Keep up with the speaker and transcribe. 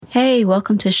Hey,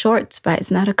 welcome to Shorts, but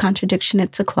it's not a contradiction,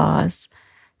 it's a clause.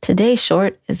 Today's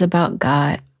short is about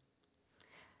God.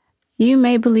 You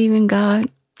may believe in God,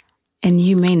 and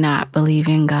you may not believe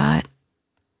in God.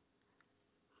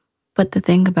 But the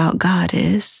thing about God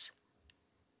is,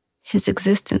 his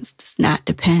existence does not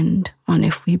depend on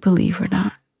if we believe or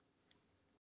not.